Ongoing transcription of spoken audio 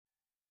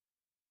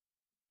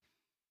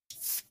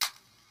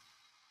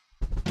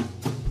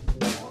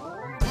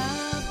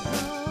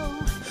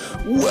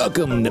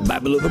Welcome to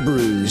Bible Over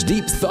Brews,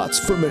 deep thoughts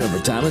for men over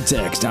time and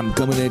text. I'm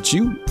coming at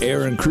you,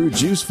 Aaron Crew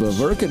Juice for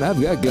Verk, and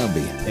I've got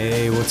Gumby.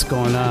 Hey, what's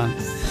going on?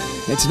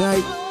 And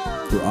tonight,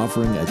 we're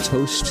offering a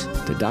toast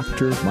to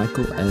Dr.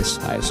 Michael S.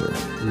 Heiser.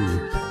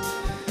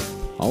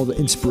 All the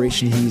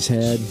inspiration he's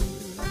had,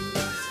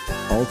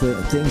 all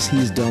the things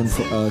he's done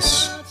for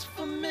us,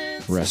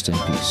 rest in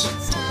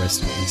peace.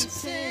 Rest in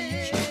peace.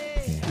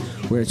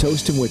 We're going to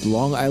toast him with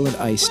Long Island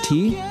iced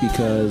tea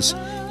because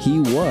he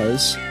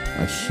was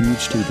a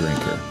huge tea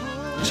drinker.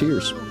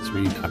 Cheers. Let's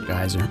read Dr.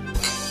 Heiser.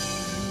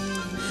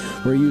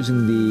 We're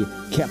using the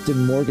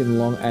Captain Morgan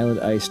Long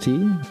Island iced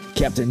tea.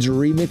 Captain's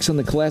remix on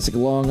the classic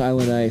Long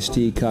Island iced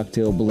tea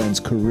cocktail blends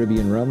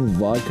Caribbean rum,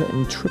 vodka,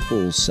 and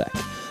triple sec.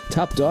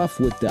 Topped off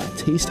with the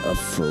taste of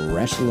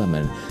fresh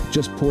lemon.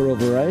 Just pour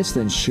over ice,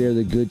 then share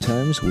the good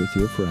times with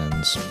your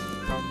friends.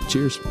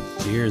 Cheers.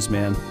 Cheers,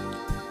 man.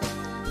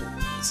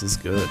 This is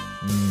good.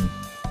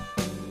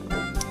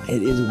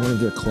 It is one of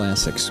their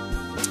classics.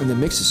 And the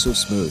mix is so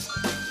smooth.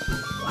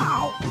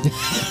 Wow.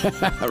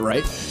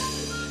 Right?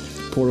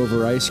 Pour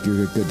over ice,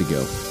 you're good to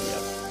go.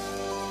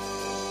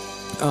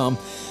 Yep.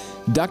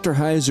 Dr.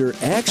 Heiser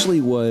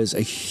actually was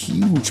a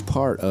huge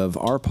part of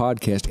our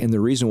podcast and the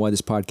reason why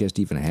this podcast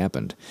even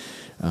happened.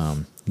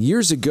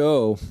 Years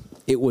ago,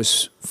 it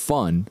was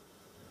fun,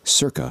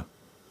 circa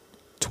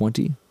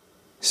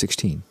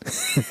 2016.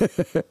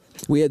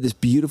 We had this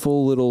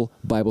beautiful little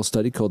Bible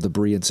study called the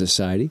Berean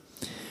Society,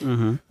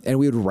 and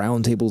we would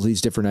roundtable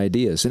these different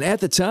ideas. And at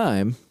the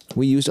time,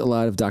 we used a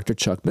lot of Dr.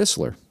 Chuck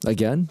Missler.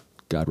 Again,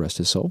 God rest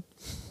his soul.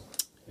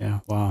 Yeah,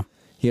 wow.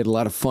 He had a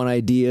lot of fun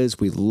ideas.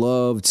 We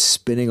loved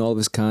spinning all of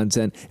his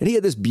content. And he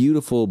had this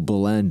beautiful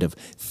blend of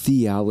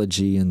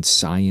theology and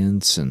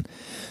science. And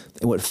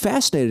what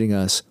fascinated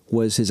us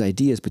was his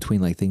ideas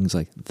between like things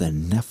like the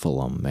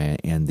Nephilim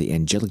and the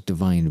angelic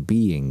divine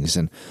beings.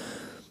 And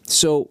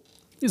so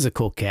He was a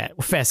cool cat.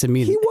 What fascinated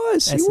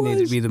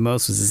me the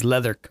most was his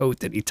leather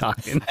coat that he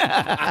talked in.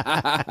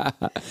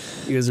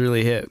 He was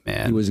really hip,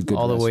 man. He was a good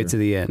all dresser. the way to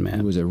the end, man.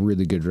 He was a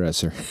really good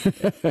dresser.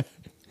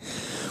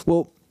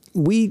 Well,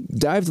 we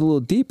dived a little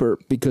deeper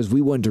because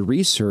we wanted to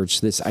research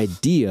this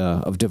idea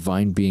of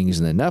divine beings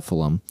in the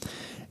Nephilim,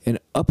 and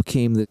up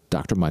came the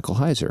Dr. Michael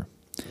Heiser.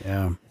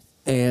 Yeah.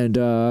 And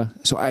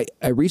so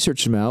I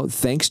researched him out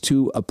thanks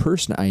to a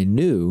person I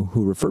knew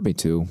who referred me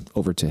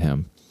over to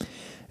him.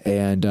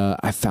 And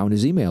I found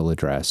his email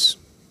address,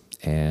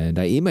 and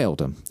I emailed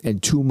him.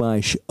 And to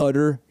my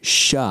utter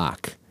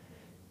shock,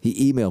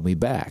 he emailed me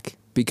back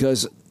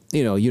because,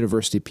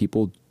 university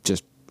people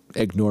just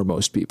ignore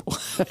most people.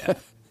 Yeah.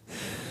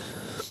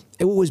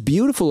 And what was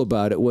beautiful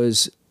about it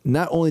was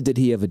not only did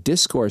he have a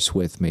discourse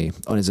with me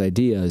on his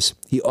ideas,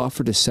 he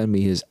offered to send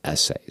me his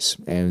essays.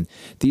 And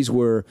these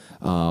were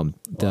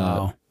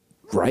Wow.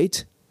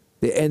 right?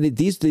 And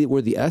these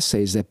were the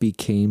essays that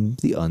became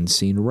the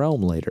Unseen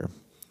Realm later.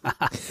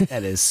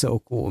 That is so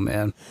cool,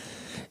 man.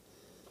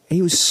 And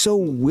he was so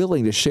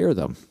willing to share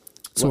them.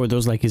 So were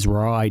those like his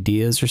raw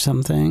ideas or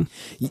something?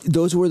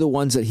 Those were the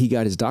ones that he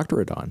got his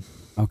doctorate on.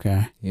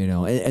 Okay.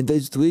 And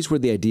these were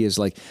the ideas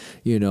like,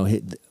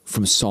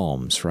 from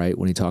Psalms, right?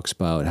 When he talks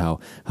about how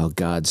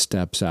God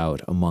steps out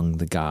among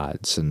the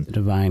gods and The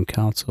divine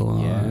counsel.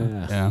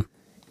 Yeah.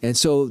 And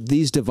so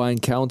these divine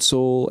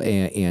counsel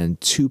and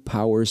two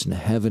powers in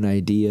heaven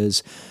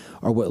ideas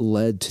are what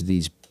led to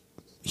these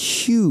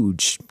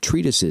huge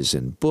treatises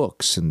and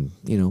books and,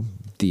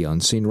 the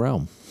Unseen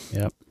Realm.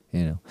 Yep.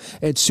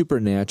 And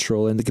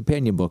Supernatural and the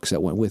companion books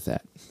that went with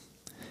that.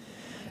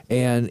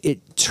 And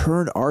it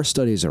turned our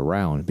studies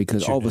around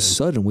because all of a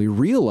sudden we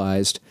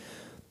realized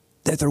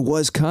that there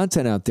was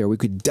content out there we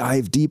could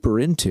dive deeper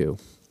into.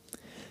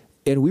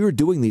 And we were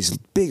doing these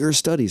bigger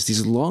studies,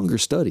 these longer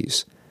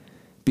studies,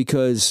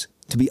 because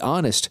to be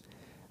honest,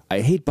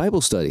 I hate Bible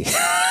study.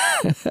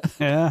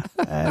 Yeah,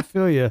 I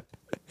feel you.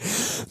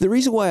 The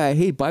reason why I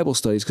hate Bible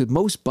studies is because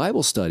most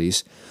Bible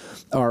studies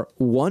are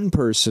one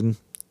person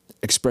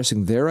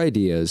expressing their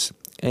ideas,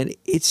 and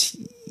it's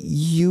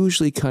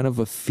usually kind of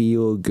a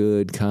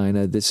feel-good kind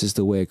of, this is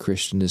the way a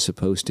Christian is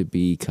supposed to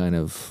be kind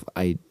of,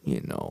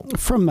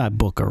 From my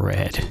book I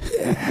read.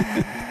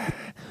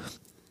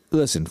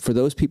 Listen, for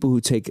those people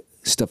who take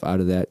stuff out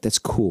of that, that's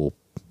cool.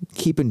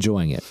 Keep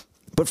enjoying it.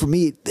 But for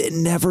me, it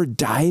never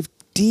dived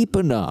deep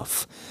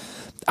enough.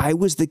 I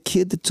was the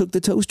kid that took the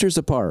toasters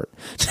apart.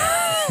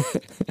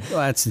 Well,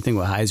 that's the thing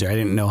with Heiser. I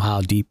didn't know how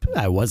deep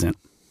I wasn't.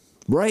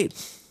 Right.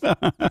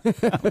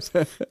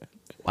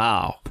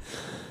 Wow.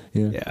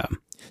 Yeah.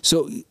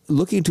 So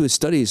looking into his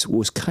studies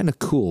was kind of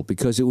cool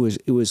because it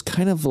was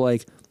kind of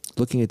like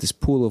looking at this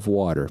pool of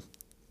water.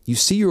 You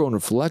see your own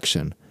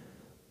reflection,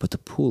 but the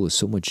pool is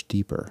so much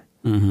deeper.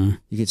 Mm-hmm.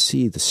 You can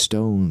see the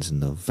stones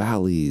and the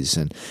valleys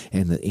and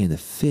the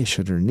fish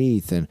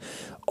underneath, and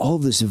all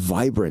this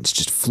vibrance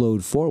just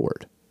flowed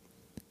forward.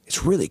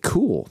 It's really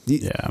cool.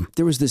 Yeah.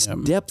 There was this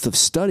depth of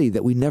study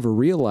that we never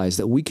realized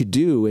that we could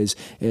do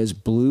as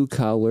blue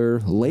collar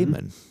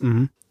laymen.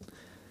 Mm-hmm.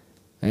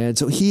 And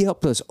so he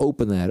helped us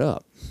open that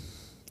up.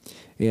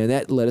 And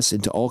that led us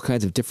into all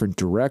kinds of different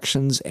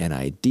directions and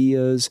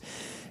ideas.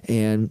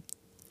 And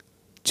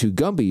to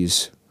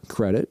Gumby's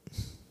credit,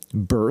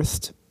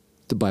 birthed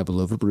the Bible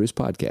Over Brews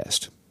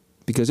podcast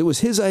because it was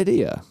his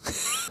idea.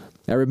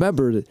 I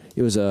remember that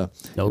it was no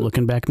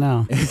looking back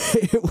now.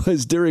 It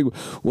was during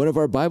one of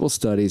our Bible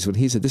studies when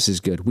he said, "This is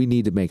good. We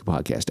need to make a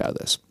podcast out of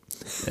this."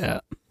 Yeah.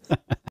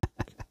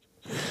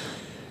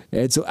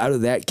 And so out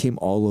of that came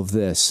all of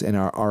this and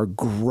our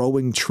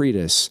growing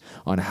treatise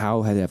on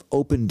how to have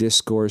open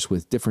discourse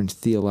with different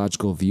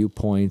theological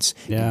viewpoints,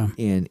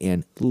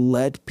 and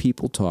let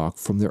people talk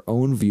from their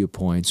own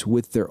viewpoints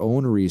with their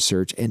own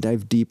research and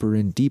dive deeper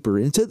and deeper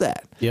into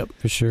that. Yep,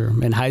 for sure.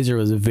 And Heiser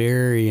was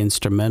very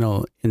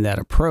instrumental in that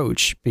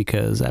approach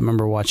because I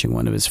remember watching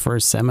one of his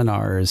first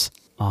seminars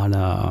on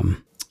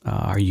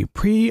are you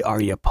pre,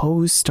 are you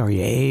post, are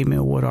you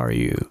amen, what are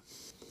you?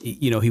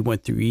 You know, he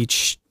went through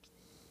each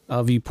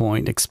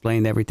viewpoint,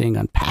 explained everything,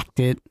 unpacked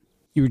it.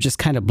 You were just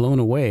kind of blown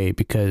away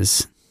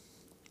because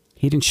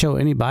he didn't show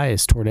any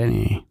bias toward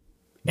any.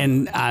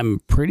 And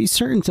I'm pretty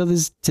certain to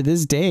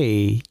this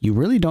day, you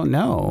really don't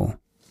know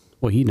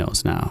what he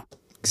knows now.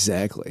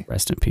 Exactly.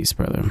 Rest in peace,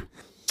 brother.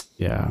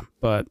 Yeah.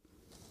 But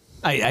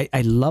I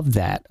love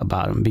that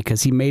about him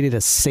because he made it a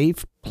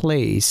safe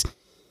place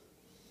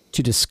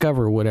to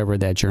discover whatever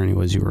that journey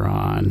was you were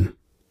on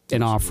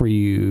and offer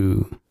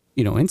you,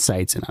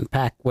 insights and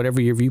unpack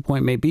whatever your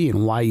viewpoint may be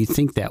and why you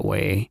think that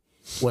way,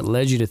 what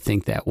led you to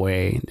think that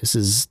way. This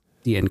is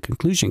the end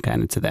conclusion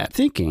kind of to that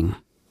thinking.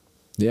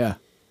 Yeah.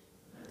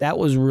 That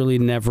was really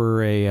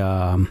never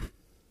an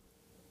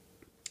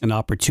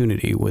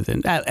opportunity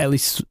within, at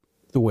least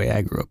the way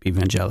I grew up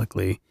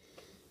evangelically.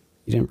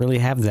 You didn't really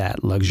have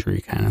that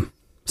luxury kind of.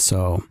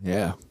 So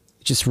yeah,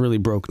 it just really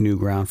broke new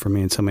ground for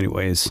me in so many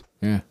ways.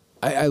 Yeah.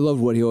 I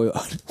loved what he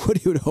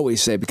would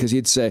always say because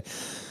he'd say,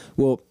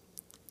 well,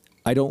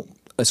 I don't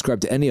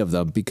ascribe to any of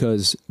them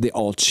because they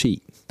all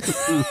cheat.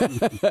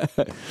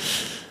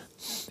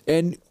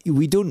 And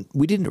we didn't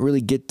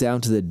really get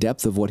down to the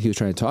depth of what he was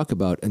trying to talk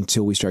about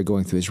until we started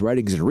going through his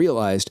writings and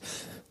realized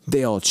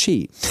they all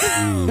cheat.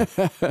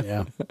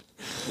 Yeah.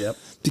 Yep.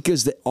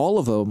 Because all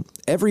of them,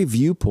 every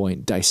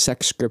viewpoint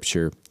dissects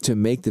scripture to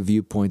make the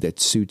viewpoint that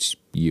suits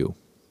you.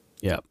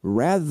 Yep.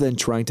 Rather than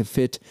trying to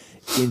fit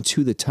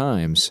into the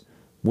times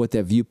what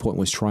that viewpoint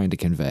was trying to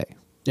convey.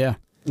 Yeah.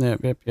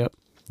 Yep.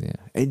 Yeah,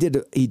 and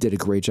he did a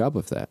great job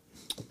of that.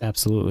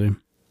 Absolutely.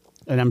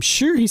 And I'm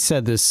sure he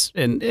said this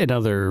in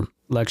other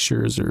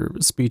lectures or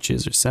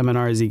speeches or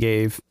seminars he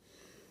gave.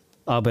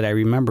 But I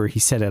remember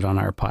he said it on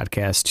our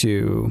podcast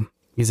too.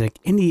 He's like,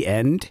 in the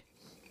end,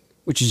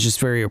 which is just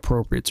very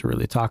appropriate to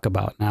really talk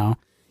about now.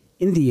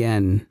 In the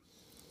end,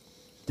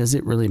 does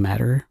it really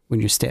matter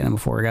when you're standing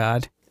before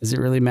God? Does it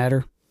really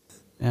matter?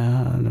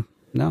 No.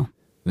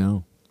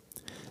 No.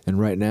 And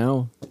right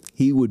now,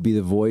 he would be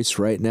the voice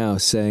right now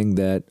saying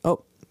that,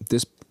 oh,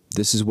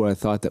 this is what I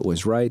thought that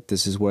was right.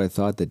 This is what I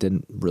thought that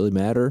didn't really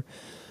matter.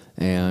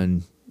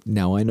 And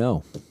now I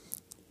know.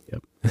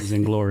 Yep. He's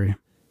in glory.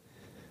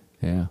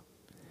 Yeah.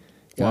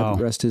 God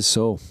rest his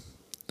soul.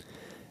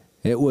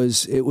 It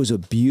was a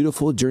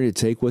beautiful journey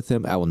to take with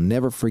him. I will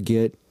never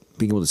forget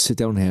being able to sit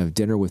down and have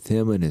dinner with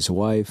him and his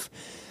wife.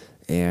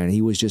 And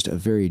he was just a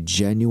very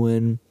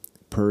genuine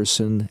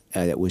person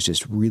that was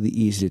just really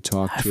easy to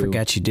talk to. I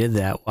forgot you did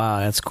that. Wow,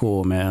 that's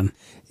cool, man.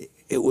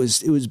 It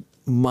was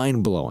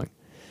mind-blowing.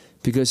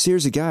 Because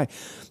here's a guy,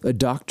 a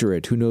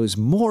doctorate, who knows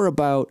more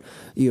about,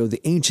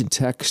 the ancient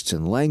texts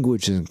and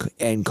language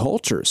and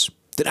cultures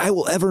than I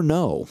will ever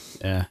know.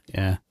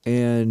 Yeah.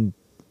 And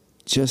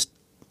just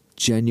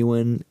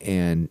genuine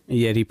and...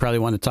 Yet he probably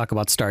wanted to talk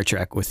about Star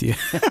Trek with you.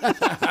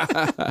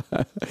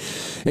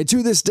 And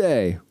to this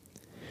day,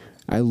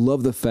 I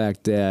love the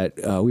fact that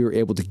we were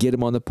able to get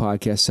him on the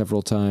podcast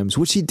several times,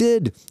 which he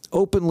did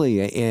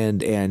openly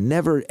and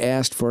never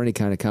asked for any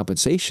kind of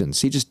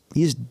compensations. He just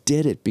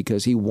did it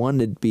because he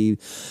wanted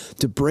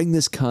to bring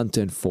this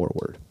content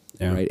forward,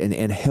 right?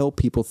 And help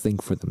people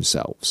think for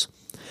themselves.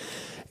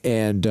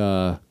 And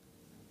by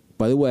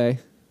the way,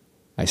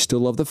 I still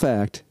love the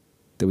fact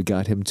that we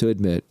got him to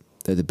admit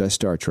that the best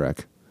Star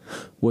Trek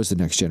was The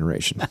Next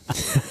Generation.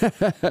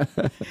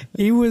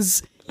 He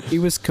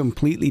was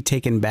completely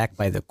taken back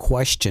by the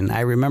question. I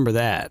remember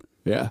that.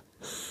 Yeah.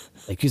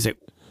 Like he's like,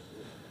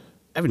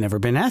 I've never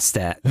been asked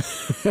that.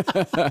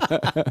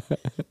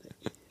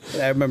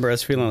 And I remember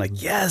us feeling like,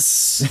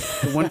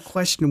 yes, the one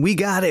question, we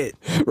got it.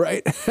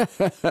 Right.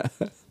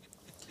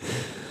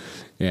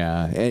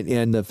 Yeah.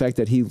 And the fact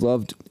that he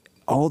loved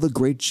all the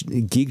great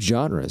geek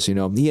genres. He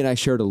and I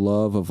shared a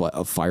love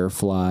of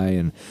Firefly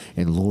and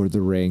Lord of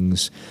the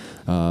Rings.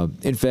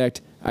 In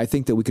fact, I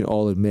think that we can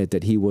all admit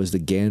that he was the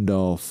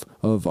Gandalf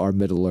of our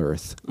Middle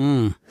Earth.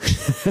 The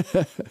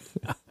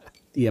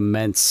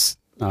immense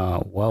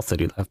wealth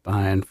that he left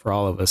behind for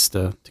all of us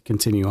to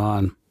continue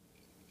on.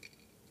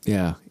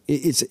 Yeah,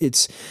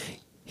 it's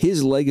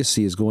his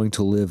legacy is going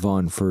to live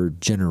on for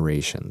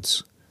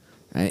generations,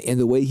 and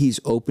the way he's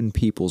opened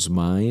people's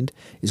mind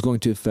is going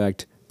to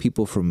affect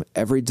people from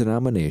every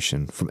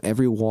denomination, from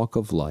every walk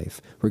of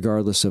life,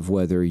 regardless of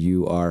whether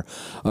you are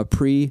a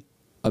pre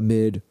a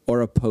mid,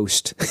 or a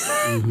post.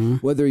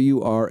 Whether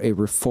you are a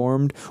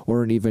Reformed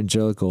or an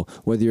evangelical,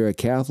 whether you're a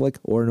Catholic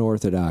or an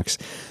Orthodox,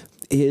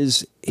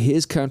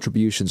 his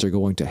contributions are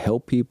going to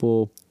help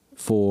people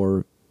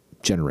for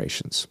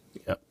generations.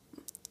 Yep.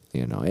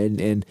 You know,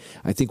 and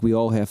I think we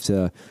all have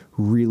to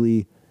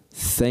really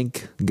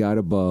thank God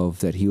above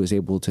that he was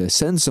able to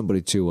send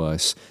somebody to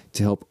us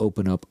to help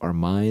open up our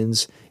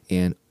minds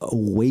and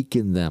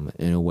awaken them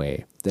in a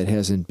way that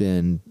hasn't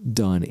been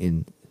done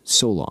in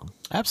so long.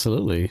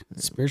 Absolutely.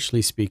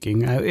 Spiritually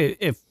speaking,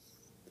 if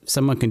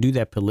someone can do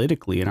that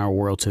politically in our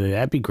world today,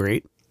 that'd be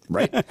great.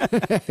 Right.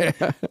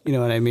 You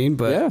know what I mean?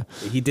 But Yeah.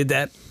 he did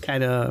that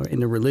kind of in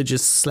the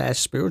religious /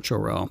 spiritual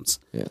realms.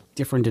 Yeah.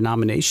 Different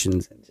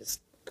denominations, and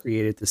just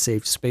created the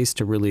safe space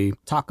to really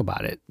talk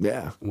about it.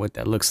 Yeah. What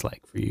that looks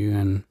like for you.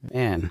 And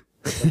man,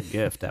 what a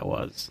gift that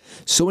was.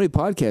 So many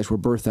podcasts were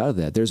birthed out of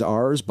that. There's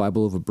ours,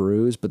 Bible Over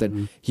Brews, but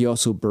then he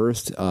also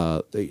birthed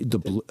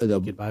the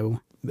Good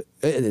Bible.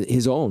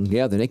 his own,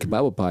 the Naked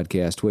Bible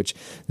podcast, which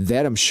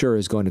that I'm sure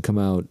is going to come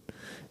out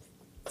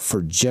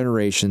for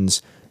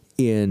generations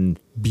in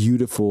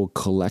beautiful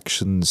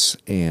collections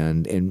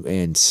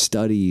and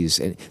studies,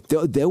 and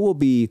there will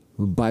be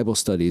Bible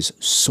studies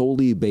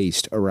solely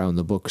based around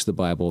the books of the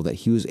Bible that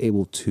he was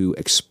able to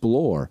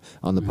explore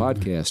on the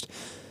podcast.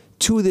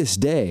 To this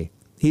day,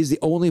 he's the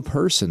only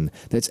person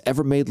that's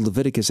ever made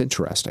Leviticus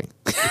interesting.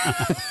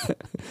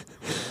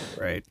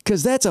 Right.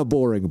 Because that's a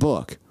boring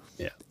book.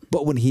 Yeah.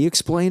 But when he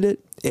explained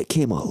it, it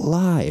came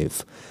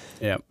alive.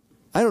 Yeah.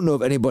 I don't know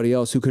of anybody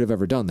else who could have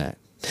ever done that.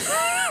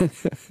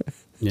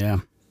 Yeah.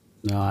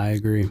 No, I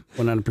agree.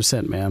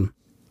 100%, man.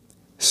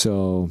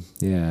 So,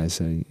 yeah,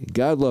 so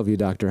God love you,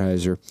 Dr.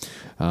 Heiser.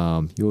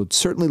 You will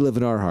certainly live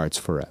in our hearts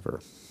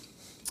forever.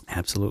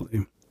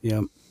 Absolutely.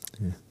 Yeah.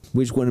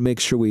 We just want to make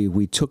sure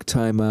we took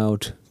time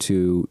out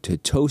to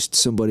toast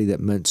somebody that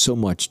meant so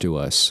much to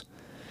us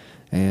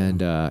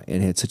and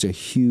had such a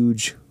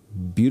huge,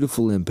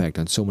 beautiful impact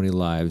on so many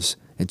lives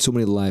and so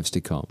many lives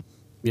to come.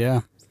 Yeah,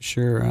 for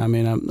sure. I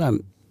mean,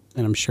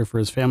 I'm sure for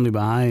his family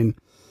behind,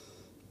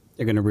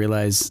 they're going to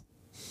realize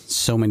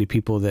so many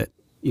people that,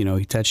 you know,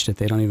 he touched that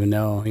they don't even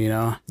know, you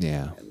know?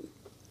 Yeah.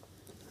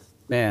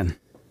 Man,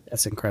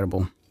 that's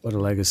incredible. What a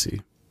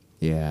legacy.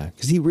 Yeah,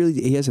 because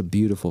he has a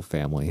beautiful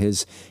family.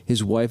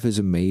 His wife is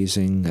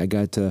amazing. I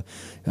got to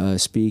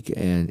speak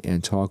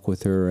and talk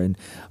with her, and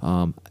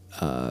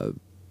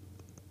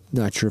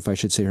not sure if I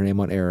should say her name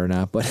on air or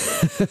not, but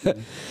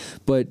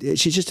but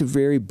she's just a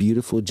very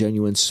beautiful,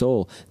 genuine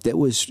soul that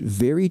was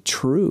very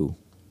true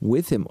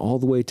with him all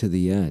the way to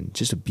the end.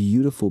 Just a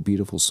beautiful,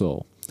 beautiful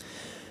soul,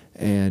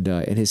 and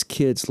his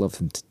kids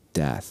loved him to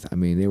death. I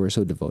mean, they were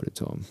so devoted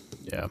to him.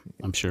 Yeah,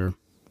 I'm sure.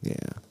 Yeah.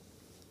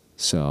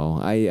 So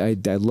I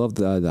love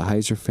the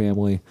Heiser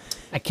family.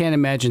 I can't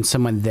imagine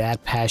someone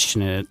that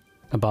passionate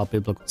about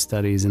biblical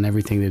studies and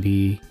everything that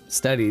he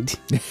studied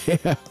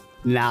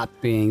not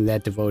being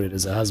that devoted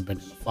as a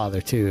husband and a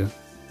father too.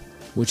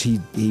 Which he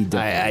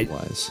definitely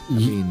was. I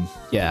mean,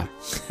 yeah,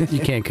 you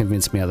can't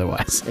convince me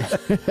otherwise.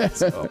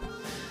 So,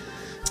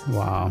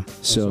 wow.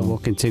 So we'll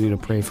continue to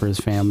pray for his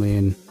family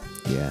and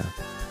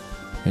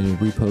and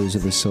the repose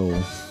of his soul.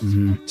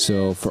 Mm-hmm.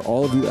 So for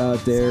all of you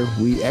out there,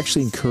 we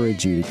actually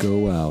encourage you to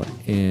go out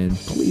and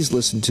please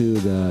listen to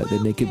the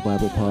Naked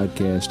Bible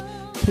podcast.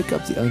 Pick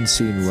up The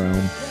Unseen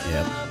Realm.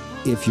 Yep.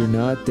 If you're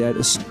not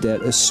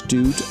that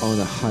astute on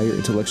a higher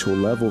intellectual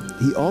level,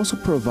 he also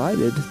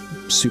provided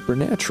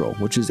Supernatural,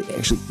 which is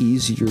actually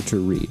easier to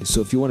read. So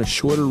if you want a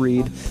shorter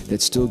read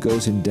that still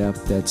goes in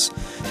depth,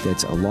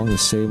 that's along the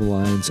same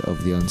lines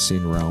of The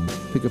Unseen Realm,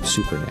 pick up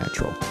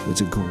Supernatural.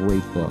 It's a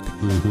great book.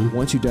 Mm-hmm.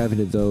 Once you dive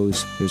into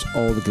those, there's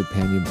all the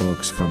companion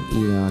books from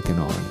Enoch and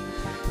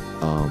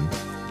on.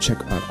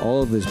 Check out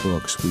all of his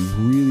books. We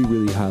really,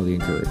 really highly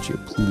encourage you.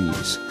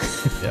 Please.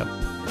 Yep.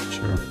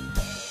 Sure.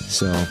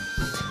 So,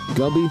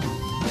 Gumby.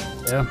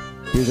 Yeah.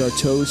 Here's our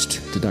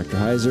toast to Dr.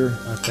 Heiser.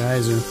 Dr.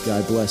 Heiser.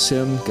 God bless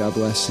him. God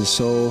bless his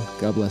soul.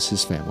 God bless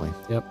his family.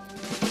 Yep.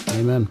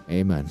 Amen.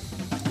 Amen.